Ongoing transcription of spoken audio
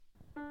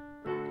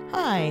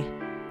Hi,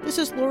 this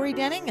is Lori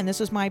Denning, and this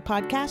is my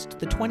podcast,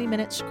 The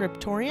 20-Minute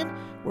Scriptorian,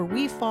 where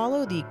we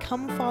follow the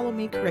Come Follow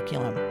Me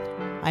curriculum.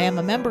 I am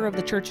a member of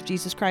the Church of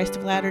Jesus Christ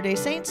of Latter-day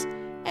Saints,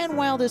 and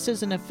while this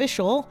isn't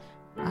official,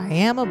 I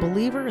am a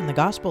believer in the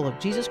gospel of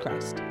Jesus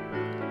Christ.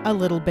 A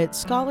little bit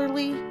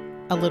scholarly,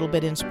 a little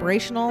bit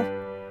inspirational,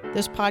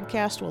 this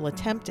podcast will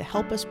attempt to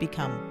help us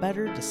become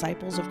better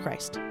disciples of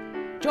Christ.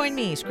 Join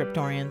me,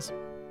 Scriptorians.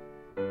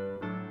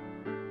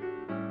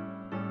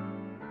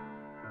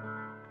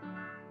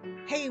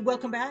 Hey,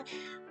 welcome back.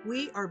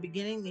 We are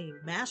beginning the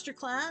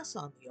masterclass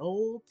on the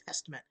Old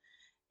Testament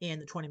in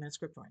the 20-Minute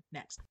Scriptorian.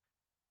 Next.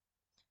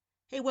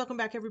 Hey, welcome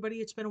back, everybody.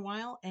 It's been a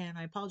while, and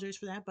I apologize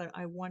for that, but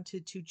I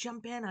wanted to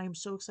jump in. I'm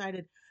so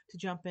excited to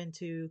jump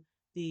into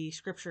the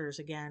scriptures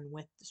again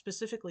with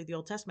specifically the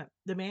Old Testament.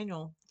 The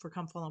manual for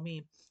Come Follow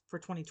Me for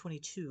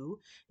 2022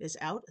 is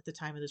out at the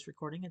time of this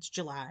recording. It's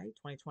July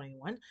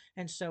 2021.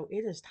 And so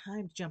it is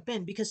time to jump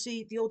in because,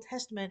 see, the Old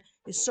Testament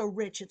is so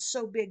rich. It's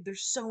so big.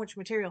 There's so much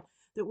material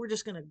that we're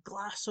just going to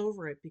gloss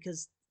over it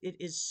because it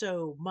is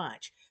so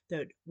much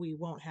that we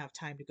won't have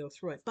time to go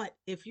through it. But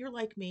if you're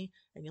like me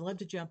and you love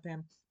to jump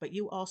in, but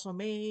you also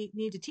may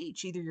need to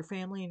teach either your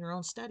family in your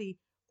own study,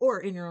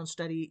 or in your own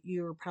study,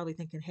 you're probably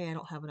thinking, hey, I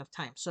don't have enough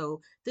time. So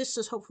this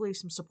is hopefully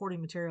some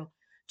supporting material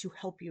to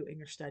help you in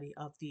your study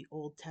of the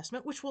Old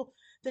Testament, which will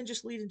then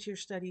just lead into your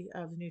study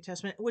of the New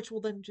Testament, which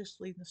will then just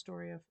lead in the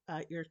story of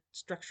your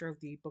structure of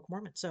the Book of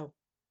Mormon. So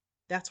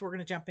that's what we're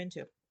going to jump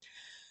into.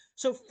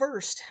 So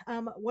first,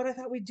 what I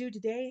thought we'd do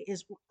today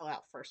is,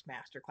 well, first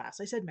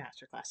masterclass. I said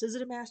masterclass. Is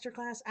it a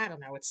masterclass? I don't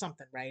know. It's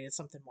something, right? It's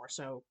something more.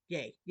 So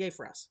yay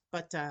for us.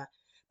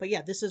 But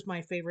yeah, this is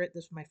my favorite.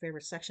 This is my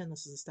favorite section.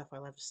 This is the stuff I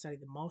love to study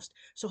the most.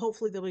 So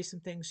hopefully there'll be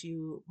some things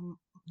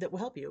that will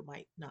help you.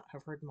 Might not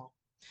have heard them all.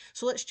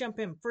 So let's jump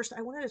in. First,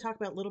 I wanted to talk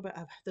about a little bit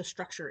of the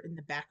structure in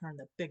the background,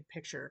 the big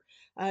picture.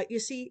 You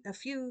see, a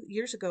few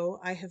years ago,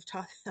 I have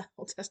taught the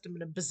Old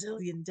Testament a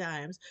bazillion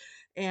times,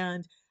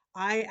 and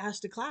I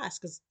asked a class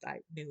because I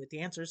knew the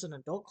answers, an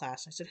adult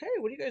class. I said, "Hey,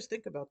 what do you guys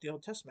think about the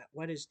Old Testament?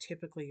 What is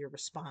typically your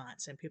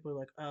response?" And people are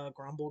like,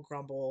 grumble,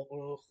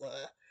 grumble.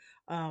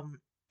 Um,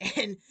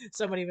 and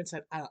someone even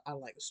said, I don't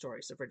like the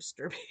stories. They're very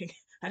disturbing.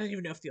 I don't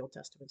even know if the Old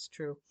Testament's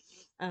true.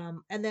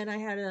 And then I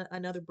had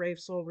another brave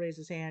soul raise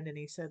his hand and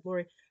he said,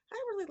 Lori, I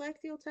really like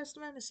the Old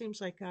Testament. It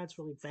seems like God's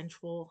really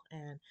vengeful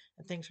and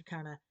things are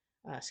kind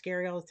of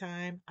scary all the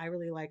time. I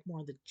really like more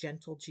of the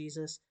gentle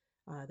Jesus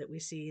that we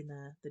see in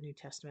the New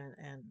Testament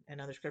and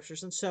other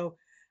scriptures. And so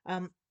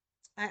um,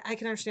 I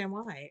can understand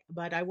why,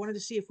 but I wanted to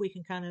see if we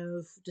can kind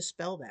of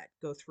dispel that,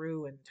 go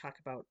through and talk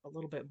about a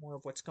little bit more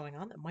of what's going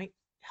on that might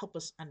help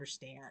us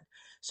understand.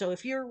 So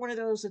if you're one of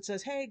those that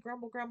says, hey,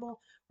 grumble, grumble,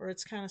 or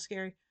it's kind of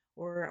scary,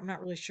 or I'm not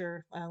really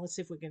sure, let's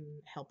see if we can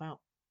help out.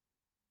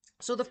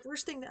 So the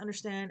first thing to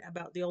understand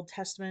about the Old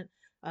Testament,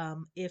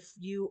 if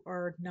you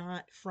are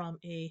not from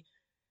a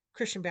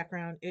Christian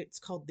background, it's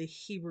called the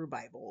Hebrew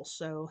Bible.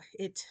 So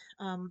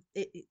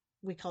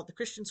we call it the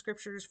Christian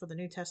scriptures for the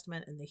New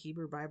Testament and the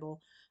Hebrew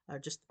Bible,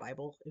 just the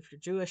Bible if you're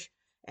Jewish.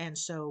 And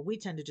so we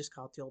tend to just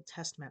call it the Old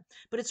Testament.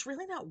 But it's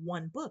really not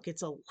one book,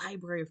 it's a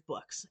library of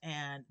books.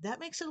 And that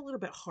makes it a little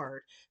bit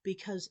hard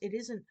because it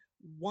isn't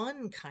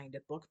one kind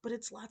of book, but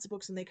it's lots of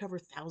books and they cover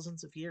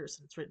thousands of years.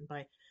 And it's written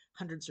by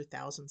hundreds or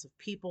thousands of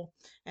people.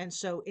 And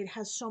so it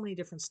has so many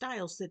different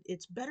styles that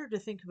it's better to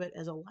think of it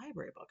as a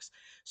library of books.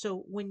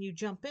 So when you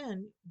jump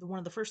in, one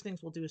of the first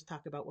things we'll do is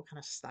talk about what kind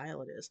of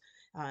style it is.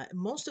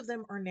 Most of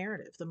them are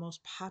narrative. The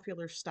most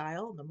popular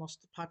style, the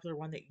most popular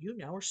one that you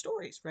know, are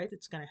stories, right?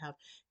 It's going to have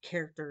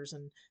characters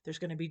and there's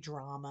going to be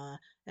drama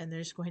and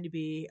there's going to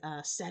be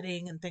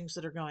setting and things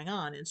that are going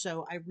on. And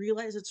so I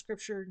realize it's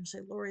scripture and say,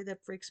 Lori,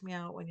 that freaks me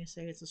out when you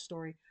say it's a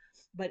story.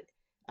 But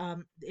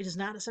it is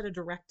not a set of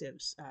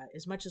directives.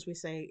 As much as we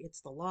say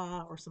it's the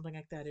law or something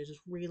like that, it is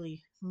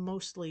really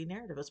mostly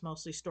narrative. It's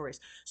mostly stories.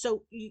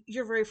 So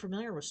you're very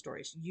familiar with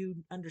stories. You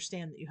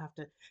understand that you have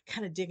to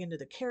kind of dig into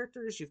the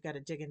characters. You've got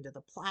to dig into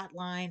the plot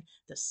line,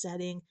 the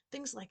setting,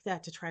 things like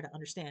that to try to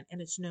understand.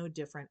 And it's no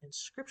different in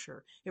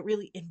Scripture. It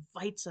really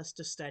invites us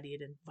to study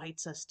it,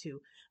 invites us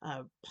to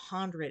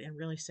ponder it, and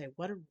really say,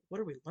 what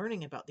are we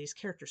learning about these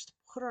characters? To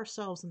put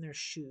ourselves in their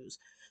shoes.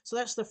 So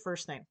that's the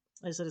first thing,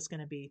 is that it's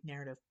going to be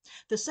narrative.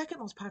 The second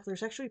most popular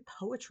is actually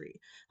poetry.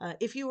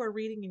 If you are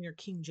reading in your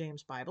King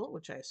James Bible,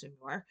 which I assume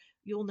you are,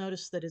 you'll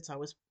notice that it's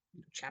always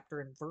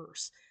chapter and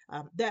verse.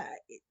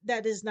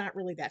 That is not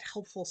really that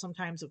helpful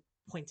sometimes of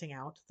pointing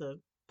out the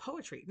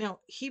poetry. Now,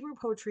 Hebrew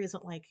poetry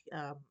isn't like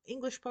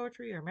English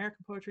poetry or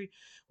American poetry,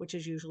 which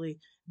is usually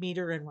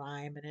meter and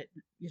rhyme, and it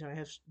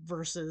has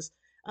verses.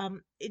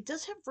 It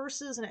does have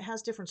verses and it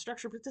has different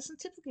structure, but it doesn't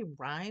typically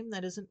rhyme.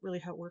 That isn't really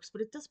how it works,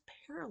 but it does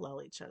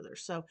parallel each other.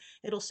 So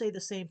it'll say the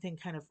same thing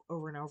kind of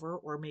over and over,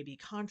 or maybe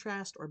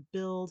contrast or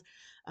build.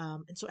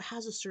 And so it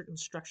has a certain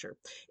structure.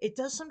 It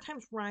does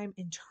sometimes rhyme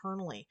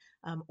internally,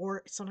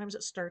 or sometimes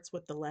it starts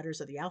with the letters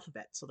of the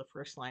alphabet. So the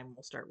first line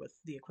will start with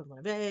the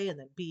equivalent of A and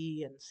then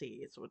B and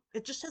C. So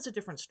it just has a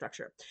different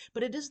structure,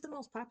 but it is the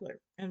most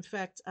popular. In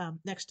fact,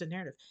 next to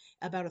narrative,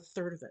 about a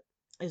third of it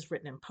is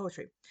written in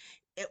poetry.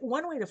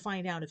 One way to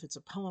find out if it's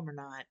a poem or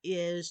not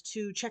is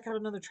to check out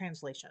another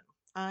translation.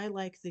 I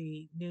like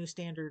the New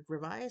Standard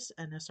Revised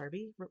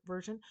NSRV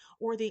version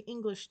or the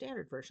English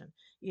Standard Version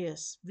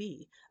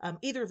ESV.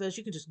 Either of those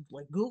you can just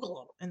like Google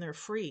them and they're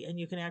free, and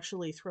you can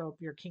actually throw up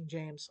your King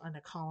James on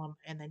a column,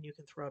 and then you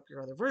can throw up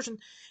your other version,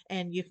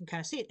 and you can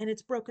kind of see it, and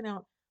it's broken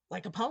out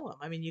like a poem.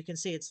 I mean, you can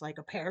see it's like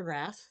a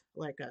paragraph,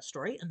 like a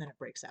story, and then it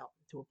breaks out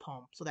into a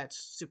poem. So that's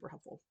super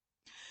helpful.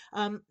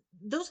 Um,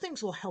 those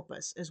things will help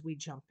us as we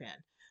jump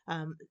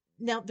in.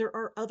 Now, there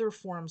are other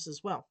forms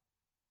as well.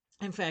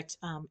 In fact,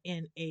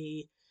 in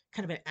a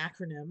kind of an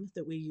acronym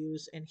that we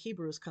use in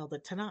Hebrew is called the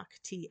Tanakh,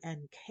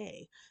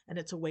 TNK, and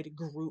it's a way to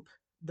group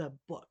the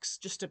books,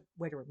 just a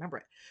way to remember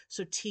it.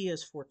 So T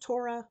is for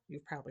Torah.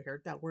 You've probably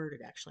heard that word.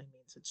 It actually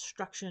means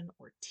instruction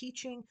or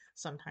teaching,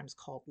 sometimes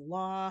called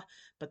law,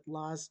 but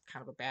law is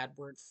kind of a bad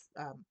word.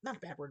 Not a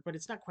bad word, but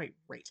it's not quite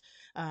right.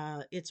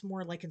 It's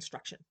more like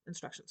instruction.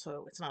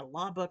 So it's not a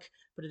law book,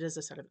 but it is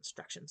a set of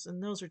instructions.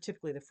 And those are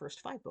typically the first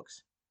 5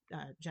 books: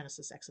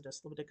 Genesis,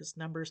 Exodus, Leviticus,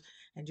 Numbers,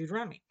 and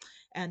Deuteronomy.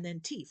 And then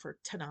T for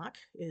Tanakh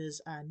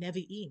is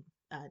Nevi'im.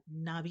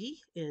 Navi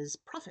is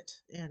prophet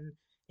in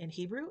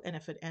Hebrew, and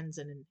if it ends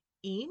in an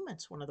im,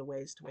 it's one of the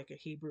ways to make a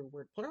Hebrew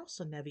word plural.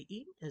 So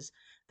Nevi'im is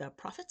the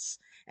prophets,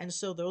 and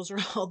so those are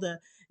all the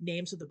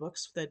names of the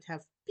books that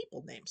have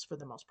people names for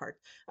the most part.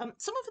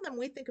 Some of them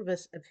we think of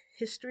as of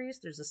histories.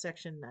 There's a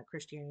section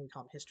Christianity we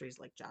call them histories,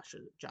 like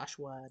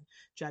Joshua and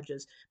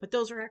Judges, but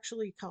those are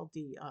actually called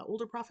the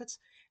older prophets.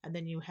 And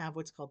then you have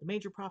what's called the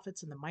major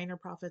prophets and the minor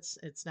prophets.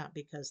 It's not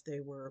because they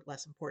were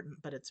less important,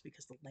 but it's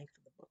because the length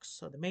of the books.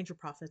 So the major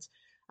prophets,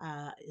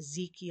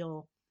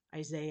 Ezekiel,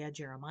 Isaiah,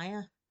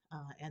 Jeremiah,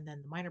 and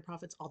then the minor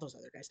prophets, all those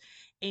other guys.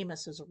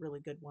 Amos is a really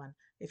good one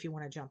if you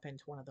want to jump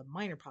into one of the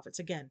minor prophets.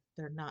 Again,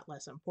 they're not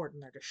less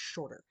important, they're just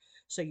shorter.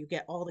 So you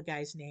get all the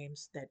guys'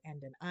 names that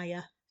end in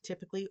Ayah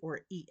typically,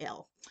 or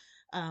El.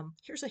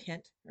 Here's a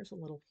hint. Here's a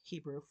little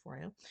Hebrew for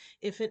you.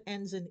 If it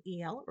ends in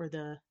El, or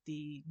the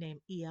name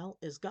El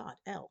is God.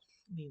 El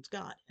means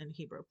God in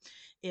Hebrew.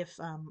 If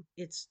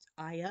it's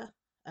Ayah,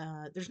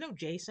 there's no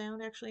J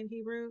sound actually in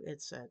Hebrew.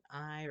 It's an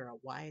I or a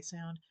Y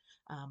sound,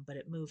 but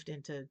it moved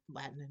into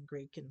Latin and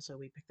Greek, and so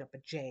we picked up a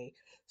J.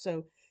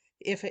 So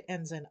if it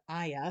ends in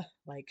Ayah,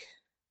 like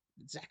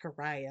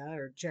Zechariah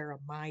or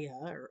Jeremiah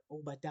or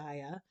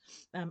Obadiah,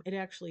 it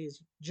actually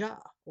is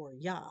Jah or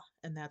Yah,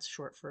 and that's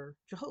short for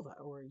Jehovah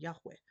or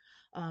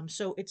Yahweh.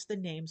 So it's the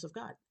names of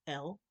God,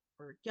 El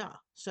or Yah.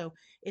 So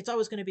it's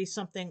always going to be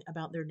something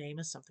about their name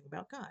is something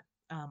about God.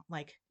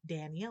 Like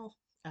Daniel,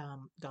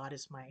 God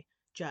is my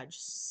judge.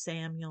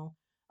 Samuel,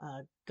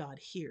 God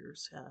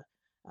hears,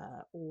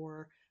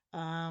 or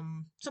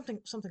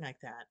something like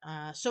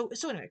that. So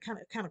anyway,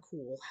 kind of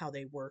cool how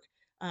they work.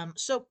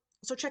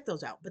 So check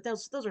those out. But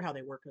those are how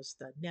they work as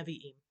the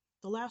Nevi'im.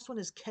 The last one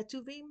is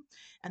Ketuvim,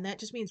 and that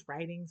just means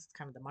writings. It's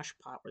kind of the mush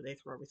pot where they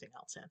throw everything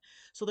else in.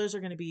 So those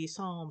are going to be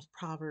Psalms,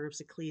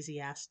 Proverbs,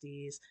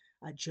 Ecclesiastes,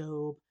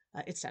 Job,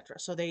 etc.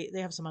 So they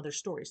have some other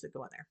stories that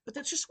go in there. But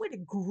that's just a way to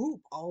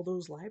group all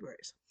those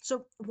libraries.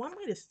 So one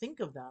way to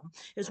think of them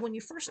is when you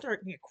first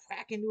start and you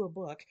crack into a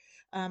book,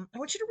 I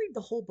want you to read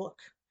the whole book.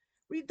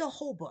 Read the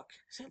whole book.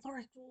 Say,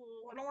 Laura,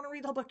 I don't want to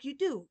read the whole book. You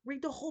do.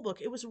 Read the whole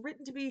book. It was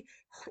written to be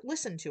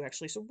listened to,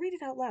 actually. So read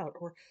it out loud,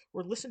 or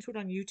listen to it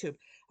on YouTube.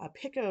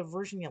 Pick a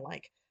version you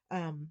like.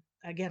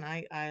 Again,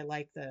 I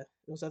like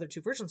those other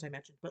 2 versions I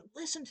mentioned, but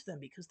listen to them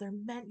because they're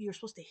meant, you're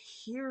supposed to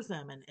hear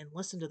them and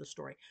listen to the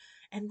story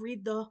and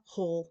read the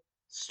whole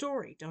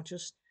story. Don't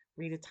just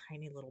read a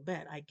tiny little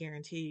bit. I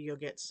guarantee you'll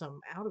get some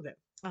out of it.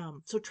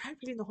 So try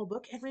reading the whole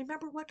book and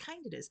remember what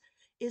kind it is.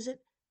 Is it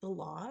the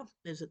law?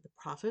 Is it the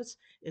prophets?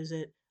 Is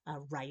it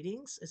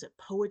writings? Is it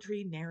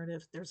poetry,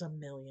 narrative? There's a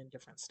million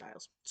different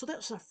styles. So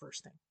that's the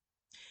first thing.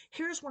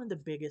 Here's one of the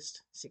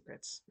biggest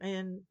secrets,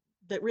 and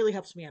that really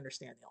helps me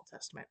understand the Old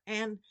Testament.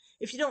 And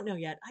if you don't know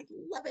yet, I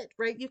love it,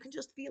 right? You can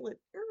just feel it.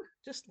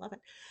 Just love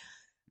it.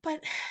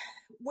 But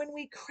when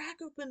we crack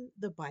open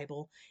the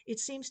Bible, it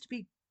seems to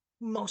be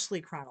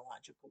mostly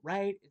chronological,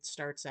 right? It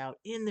starts out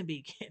in the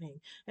beginning.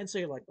 And so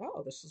you're like,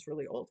 oh, this is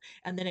really old.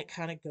 And then it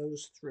kind of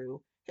goes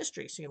through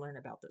history. So you learn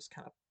about this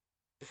kind of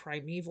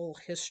primeval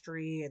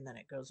history, and then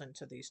it goes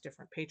into these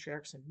different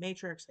patriarchs and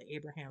matriarchs, the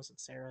Abrahams and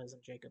Sarahs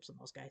and Jacobs and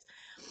those guys.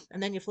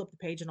 And then you flip the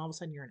page, and all of a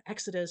sudden you're in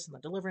Exodus and the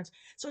deliverance.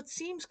 So it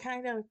seems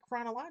kind of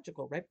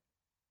chronological, right?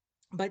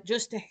 But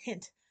just a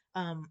hint,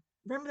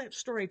 remember that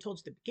story I told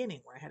you at the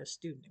beginning where I had a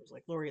student who was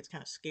like, Lori, it's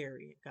kind of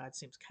scary, and God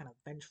seems kind of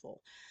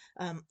vengeful.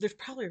 There's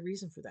probably a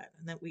reason for that,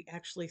 and that we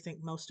actually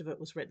think most of it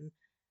was written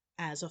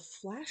as a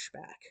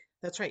flashback.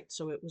 That's right.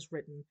 So um,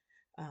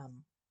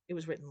 it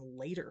was written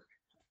later.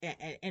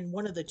 And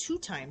one of the 2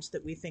 times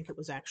that we think it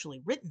was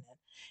actually written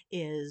in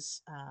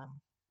is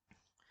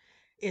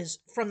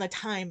from the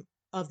time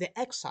of the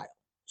exile.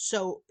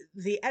 So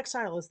the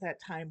exile is that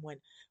time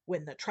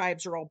when the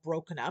tribes are all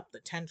broken up, the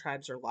 10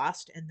 tribes are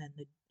lost, and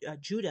then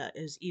Judah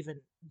is even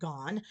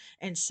gone.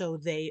 And so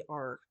they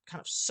are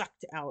kind of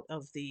sucked out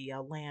of the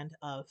land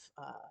of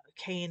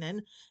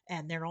Canaan,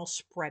 and they're all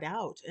spread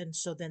out. And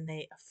so then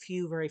a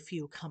few, very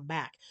few come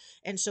back.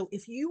 And so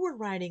if you were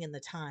writing in the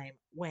time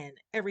when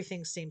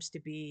everything seems to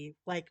be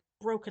like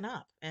broken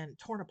up and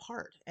torn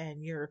apart,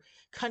 and your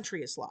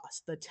country is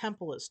lost, the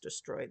temple is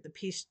destroyed,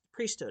 the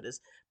priesthood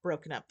is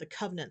broken up, the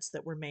covenants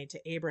that were made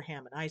to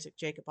Abraham and Isaac,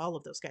 Jacob, all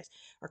of those guys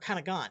are kind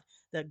of gone.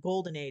 The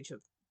golden age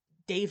of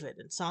David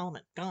and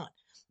Solomon gone.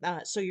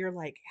 So you're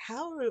like,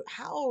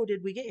 how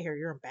did we get here?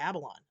 You're in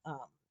Babylon.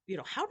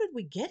 How did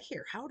we get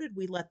here? How did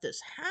we let this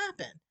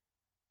happen?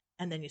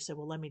 And then you said,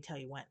 well, let me tell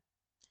you when.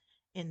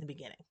 In the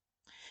beginning.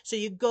 So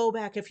you go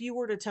back, if you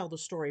were to tell the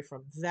story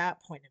from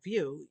that point of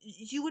view,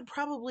 you would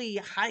probably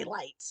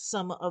highlight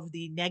some of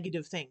the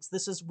negative things.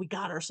 We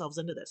got ourselves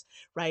into this,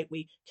 right?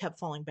 We kept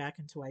falling back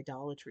into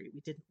idolatry.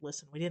 We didn't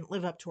listen. We didn't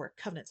live up to our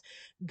covenants.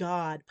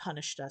 God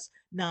punished us,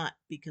 not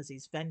because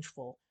he's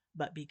vengeful,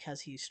 but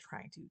because he's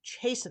trying to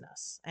chasten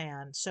us.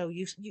 And so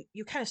you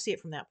kind of see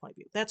it from that point of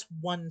view. That's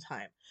one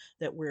time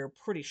that we're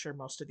pretty sure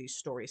most of these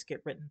stories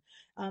get written,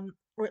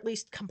 or at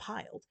least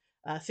compiled.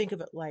 Think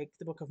of it like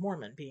the Book of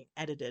Mormon being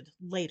edited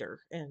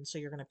later, and so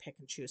you're going to pick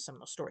and choose some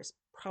of those stories.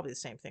 Probably the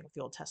same thing with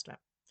the Old Testament.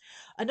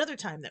 Another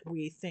time that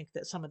we think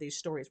that some of these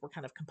stories were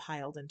kind of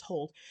compiled and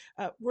told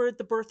were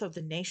the birth of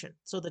the nation,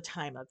 so the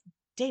time of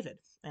David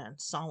and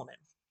Solomon.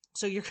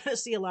 So you're going to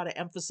see a lot of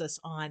emphasis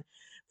on,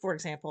 for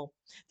example,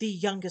 the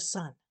youngest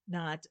son,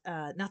 not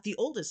the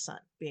oldest son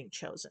being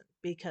chosen,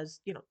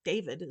 because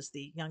David is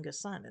the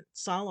youngest son and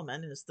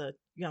Solomon is the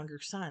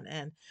younger son,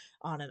 and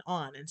on and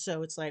on. And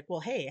so it's like, well,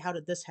 hey, how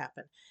did this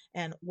happen?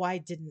 And why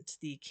didn't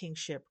the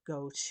kingship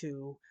go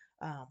to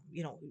um,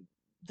 you know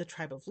the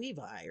tribe of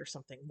Levi or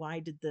something?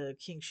 Why did the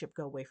kingship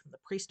go away from the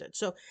priesthood?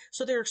 So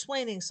they're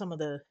explaining some of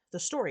the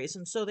stories,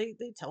 and so they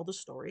tell the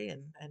story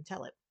and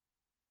tell it.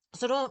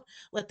 So don't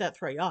let that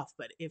throw you off.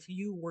 But if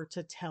you were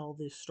to tell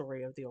the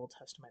story of the Old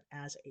Testament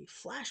as a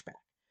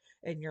flashback,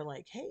 and you're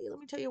like, hey, let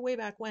me tell you way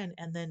back when,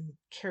 and then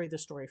carry the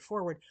story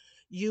forward,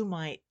 you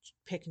might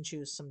pick and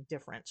choose some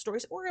different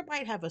stories, or it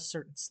might have a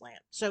certain slant.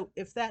 So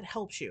if that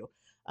helps you,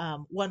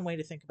 one way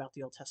to think about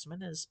the Old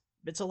Testament is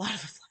it's a lot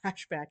of a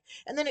flashback,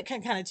 and then it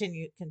can kind of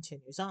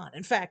continues on.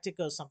 In fact, it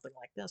goes something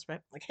like this, right?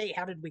 Like, hey,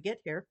 how did we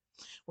get here?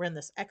 We're in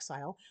this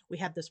exile. We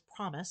had this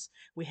promise.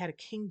 We had a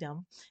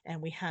kingdom,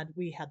 and we had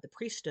the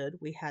priesthood.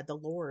 We had the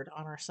Lord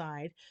on our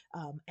side.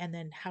 And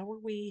then how are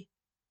we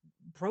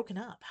broken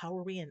up? How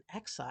are we in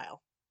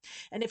exile?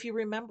 And if you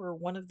remember,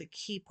 one of the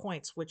key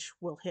points, which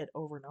we'll hit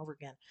over and over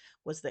again,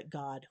 was that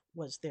God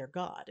was their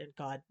God and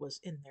God was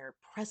in their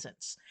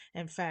presence.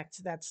 In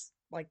fact, that's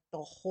like the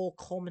whole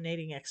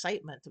culminating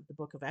excitement of the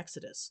book of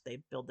Exodus.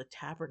 They build the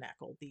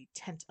tabernacle, the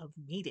tent of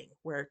meeting,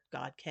 where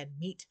God can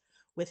meet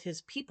with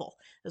his people,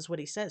 is what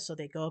he says. So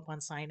they go up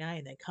on Sinai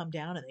and they come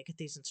down and they get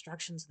these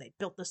instructions and they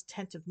built this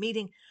tent of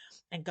meeting,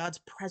 and God's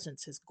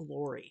presence, his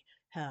glory,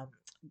 um,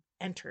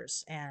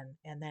 enters, and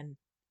then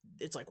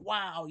it's like,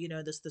 wow,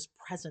 this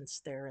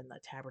presence there in the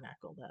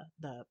tabernacle,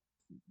 the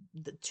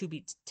to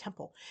be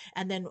temple.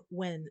 And then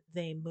when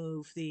they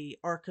move the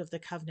Ark of the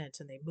Covenant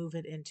and they move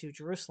it into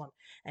Jerusalem,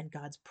 and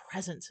God's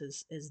presence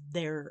is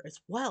there as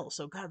well.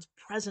 So God's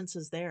presence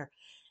is there.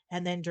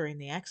 And then during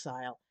the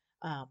exile,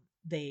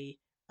 they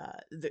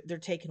they're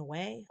taken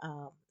away,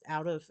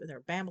 out of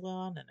their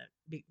Babylon, and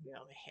the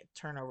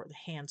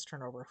hands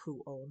turn over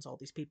who owns all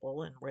these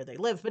people and where they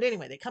live. But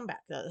anyway, they come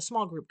back. A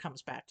small group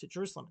comes back to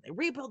Jerusalem. And they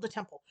rebuild the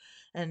temple,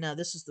 and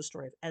this is the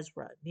story of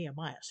Ezra,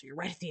 Nehemiah. So you're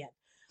right at the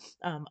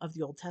end of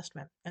the Old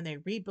Testament, and they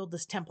rebuild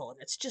this temple, and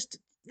it's just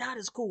not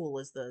as cool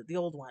as the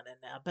old one.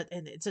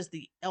 And it says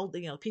the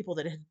people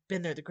that had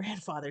been there, the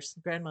grandfathers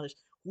and grandmothers,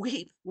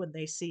 weep when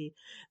they see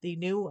the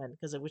new one,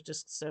 because it was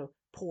just so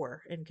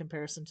poor in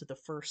comparison to the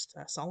first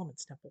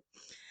Solomon's temple.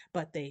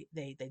 But they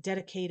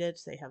dedicate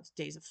it. They have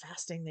days of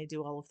fasting. They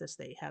do all of this.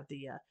 They have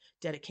the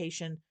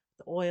dedication,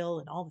 the oil,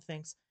 and all the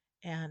things,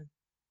 and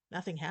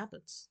nothing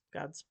happens.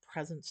 God's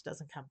presence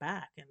doesn't come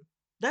back, and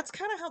that's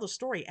kind of how the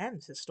story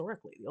ends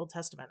historically. The Old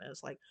Testament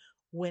is like,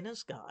 when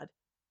is God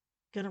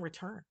going to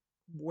return?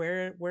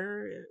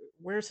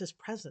 Where's his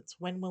presence?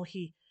 When will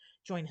he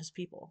join his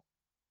people?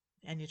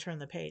 And you turn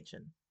the page,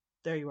 and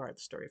there you are, the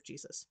story of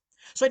Jesus.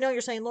 So I know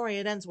you're saying, Lori,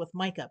 it ends with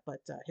Micah,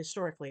 but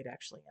historically it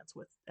actually ends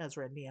with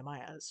Ezra and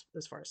Nehemiah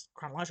as far as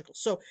chronological.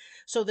 So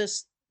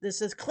this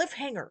is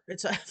cliffhanger.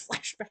 It's a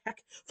flashback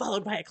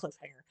followed by a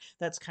cliffhanger.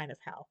 That's kind of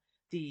how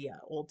the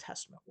Old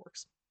Testament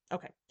works.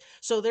 Okay,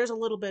 so there's a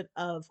little bit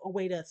of a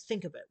way to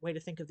think of it, way to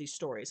think of these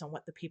stories and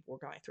what the people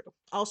were going through.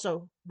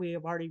 Also, we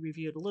have already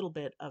reviewed a little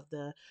bit of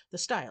the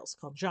styles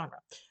called genre.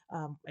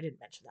 I didn't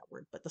mention that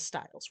word, but the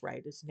styles,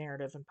 right? It's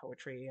narrative and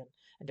poetry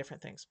and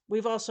different things.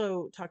 We've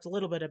also talked a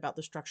little bit about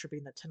the structure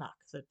being the Tanakh,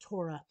 the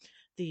Torah,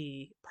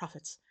 the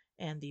prophets,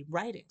 and the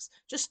writings,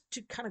 just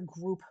to kind of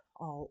group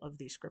all of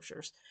these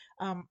scriptures.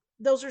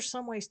 Those are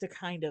some ways to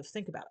kind of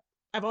think about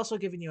it. I've also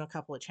given you a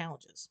couple of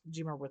challenges. Do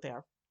you remember what they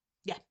are?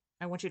 Yeah.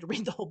 I want you to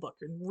read the whole book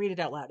and read it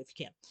out loud if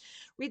you can.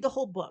 Read the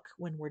whole book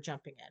when we're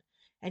jumping in.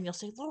 And you'll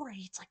say,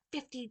 Lori, it's like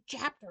 50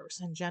 chapters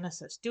in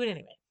Genesis. Do it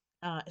anyway.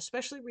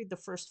 Especially read the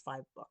first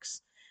 5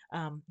 books.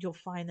 You'll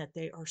find that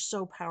they are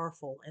so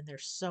powerful and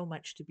there's so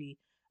much to be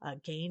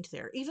gained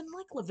there. Even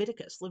like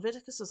Leviticus.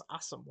 Leviticus is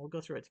awesome. We'll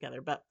go through it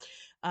together. But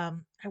I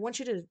want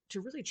you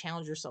to really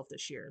challenge yourself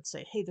this year and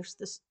say, hey, there's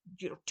this,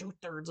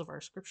 2/3 of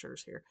our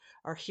scriptures here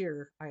are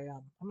here.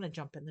 I'm going to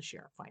jump in this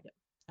year and find it.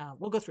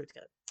 We'll go through it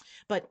together.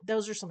 But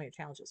those are some of your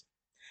challenges.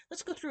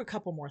 Let's go through a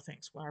couple more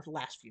things in our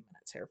last few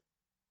minutes here.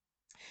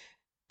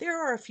 There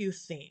are a few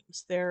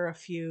themes, there are a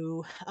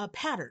few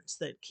patterns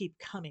that keep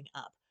coming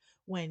up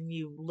when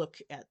you look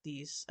at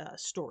these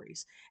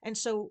stories. And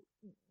so,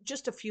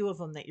 just a few of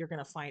them that you're going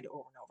to find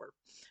over and over.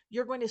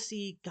 You're going to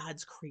see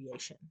God's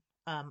creation.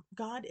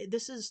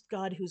 This is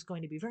God who's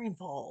going to be very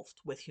involved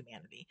with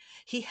humanity.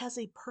 He has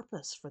a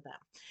purpose for them.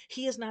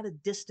 He is not a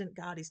distant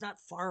God. He's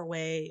not far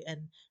away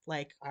and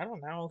like, I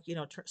don't know,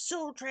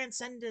 so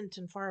transcendent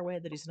and far away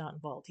that he's not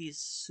involved. He's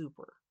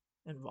super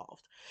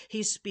involved.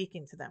 He's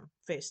speaking to them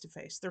face to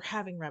face. They're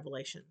having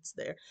revelations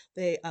there.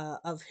 They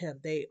of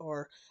him. They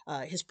are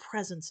his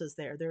presence is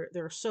there.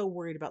 They're so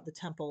worried about the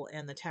temple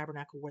and the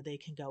tabernacle where they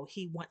can go.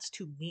 He wants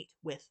to meet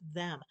with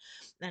them,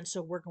 and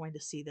so we're going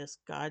to see this.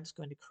 God's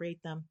going to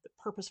create them, the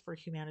purpose for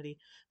humanity,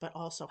 but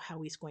also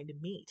how he's going to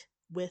meet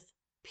with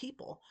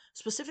people,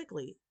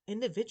 specifically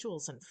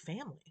individuals and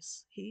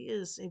families. He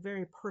is a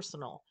very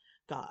personal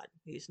God.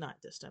 He's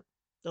not distant.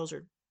 Those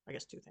are, I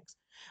guess, 2 things.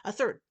 A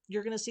third,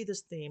 you're going to see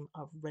this theme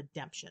of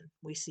redemption.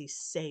 We see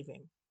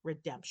saving,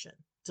 redemption,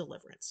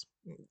 deliverance.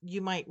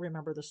 You might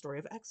remember the story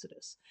of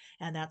Exodus,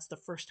 and that's the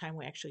first time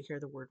we actually hear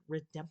the word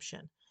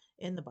redemption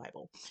in the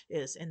Bible,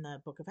 is in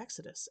the book of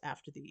Exodus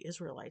after the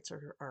Israelites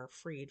are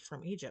freed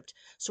from Egypt.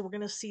 So we're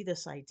going to see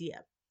this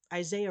idea.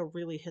 Isaiah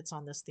really hits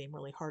on this theme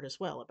really hard as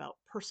well about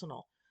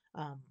personal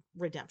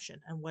redemption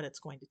and what it's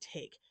going to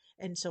take.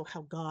 And so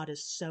how God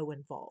is so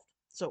involved.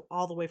 So,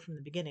 all the way from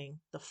the beginning,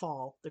 the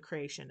fall, the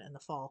creation and the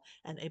fall,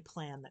 and a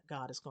plan that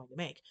God is going to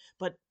make.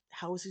 But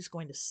how is he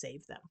going to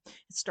save them?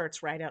 It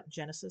starts right out in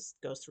Genesis,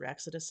 goes through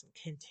Exodus, and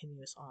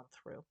continues on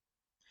through.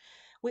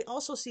 We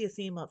also see a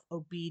theme of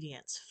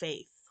obedience,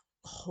 faith,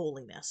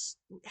 holiness.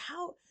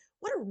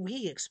 What are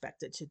we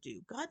expected to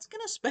do? God's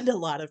going to spend a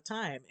lot of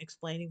time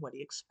explaining what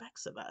he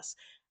expects of us.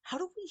 How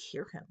do we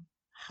hear him?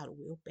 How do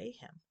we obey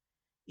him?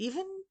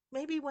 Even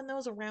maybe when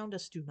those around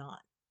us do not.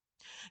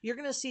 You're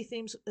going to see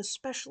themes,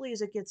 especially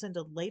as it gets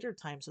into later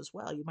times as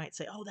well. You might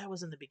say, "Oh, that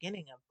was in the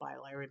beginning of the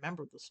Bible. I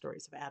remember the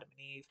stories of Adam and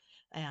Eve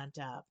and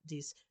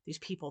these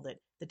people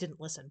that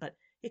didn't listen." But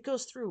it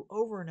goes through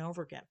over and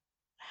over again.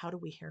 How do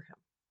we hear him?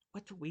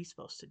 What are we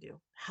supposed to do?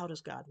 How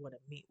does God want to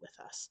meet with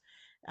us?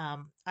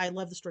 I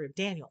love the story of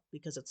Daniel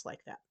because it's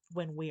like that.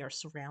 When we are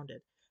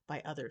surrounded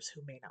by others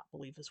who may not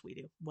believe as we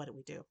do, what do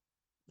we do?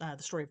 The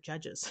story of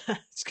Judges. It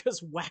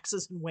just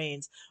waxes and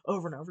wanes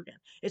over and over again.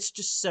 It's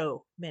just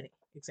so many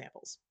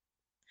examples.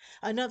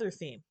 Another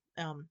theme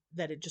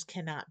that it just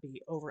cannot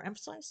be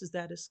overemphasized is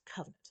that is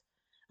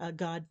covenant.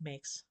 God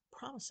makes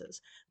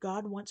promises.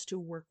 God wants to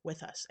work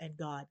with us, and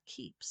God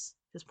keeps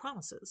his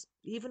promises,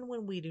 even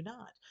when we do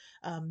not.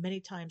 Many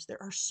times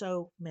there are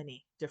so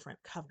many different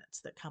covenants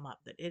that come up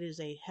that it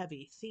is a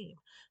heavy theme.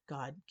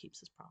 God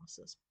keeps his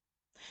promises.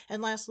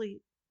 And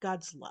lastly,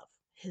 God's love,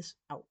 his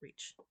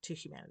outreach to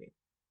humanity.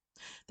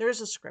 There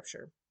is a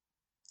scripture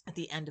at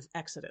the end of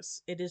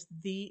Exodus. It is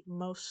the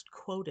most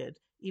quoted,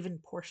 even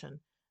portion,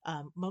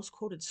 most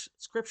quoted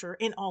scripture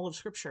in all of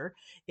Scripture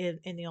in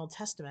the Old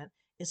Testament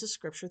is a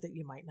scripture that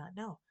you might not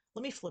know.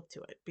 Let me flip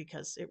to it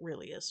because it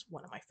really is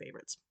one of my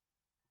favorites.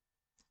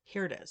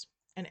 Here it is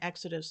in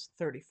Exodus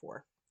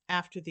 34.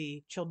 After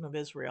the children of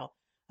Israel,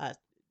 uh,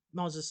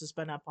 Moses has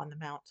been up on the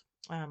mount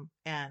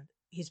and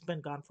he's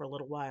been gone for a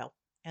little while,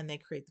 and they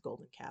create the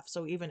golden calf.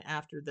 So even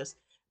after this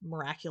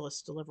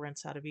miraculous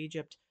deliverance out of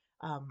Egypt,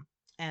 um,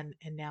 and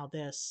now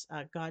this,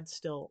 God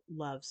still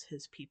loves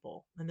his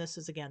people. And this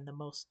is again the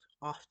most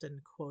often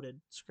quoted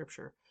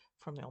scripture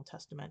from the Old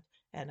Testament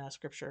and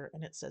scripture,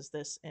 and it says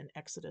this in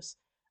Exodus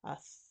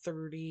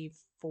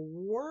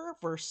 34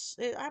 verse.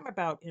 I'm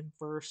about in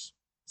verse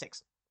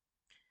 6.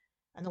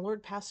 And the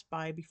Lord passed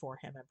by before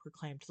him and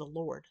proclaimed, the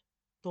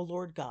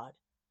Lord God,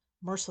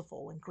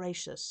 merciful and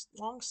gracious,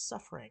 long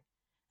suffering,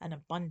 and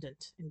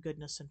abundant in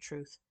goodness and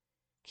truth,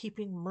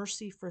 keeping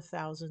mercy for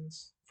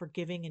thousands,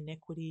 forgiving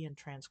iniquity and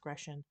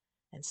transgression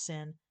and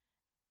sin,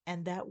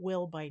 and that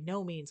will by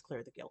no means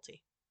clear the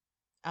guilty.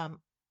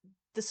 Um,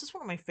 this is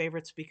one of my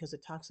favorites because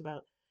it talks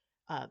about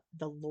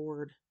the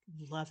Lord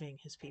loving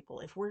his people.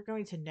 If we're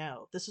going to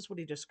know, this is what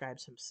he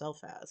describes himself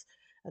as.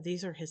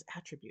 These are his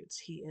attributes.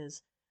 He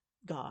is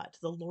God,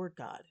 the Lord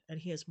God, and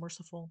he is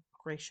merciful,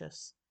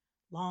 gracious,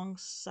 long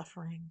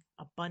suffering,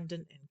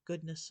 abundant in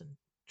goodness and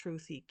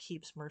truth. He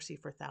keeps mercy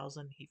for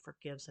thousand. He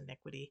forgives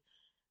iniquity.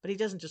 But he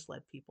doesn't just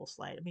let people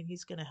slide. I mean,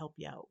 he's going to help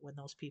you out when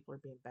those people are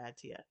being bad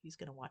to you. He's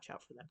going to watch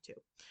out for them too.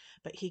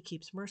 But he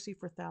keeps mercy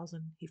for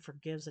 1,000. He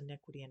forgives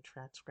iniquity and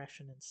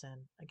transgression and sin.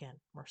 Again,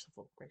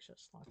 merciful,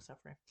 gracious, long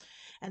suffering.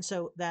 And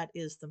so that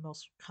is the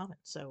most common.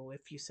 So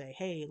if you say,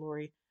 hey,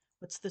 Lori,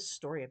 what's this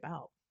story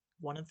about?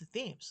 One of the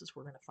themes, as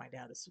we're going to find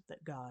out, is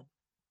that God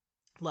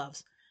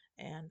loves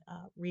and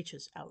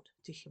reaches out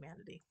to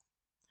humanity.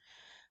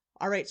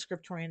 All right,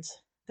 scriptorians,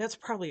 that's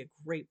probably a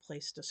great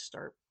place to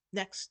start.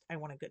 Next, I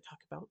want to talk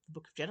about the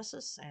book of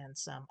Genesis and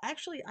some.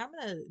 Actually, I'm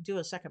going to do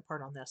a second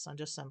part on this, on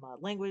just some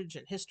language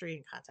and history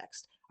and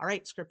context. All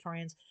right,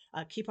 scriptorians,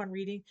 keep on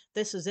reading.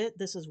 This is it.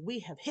 This is We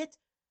Have Hit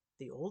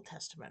the Old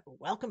Testament.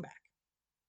 Welcome back.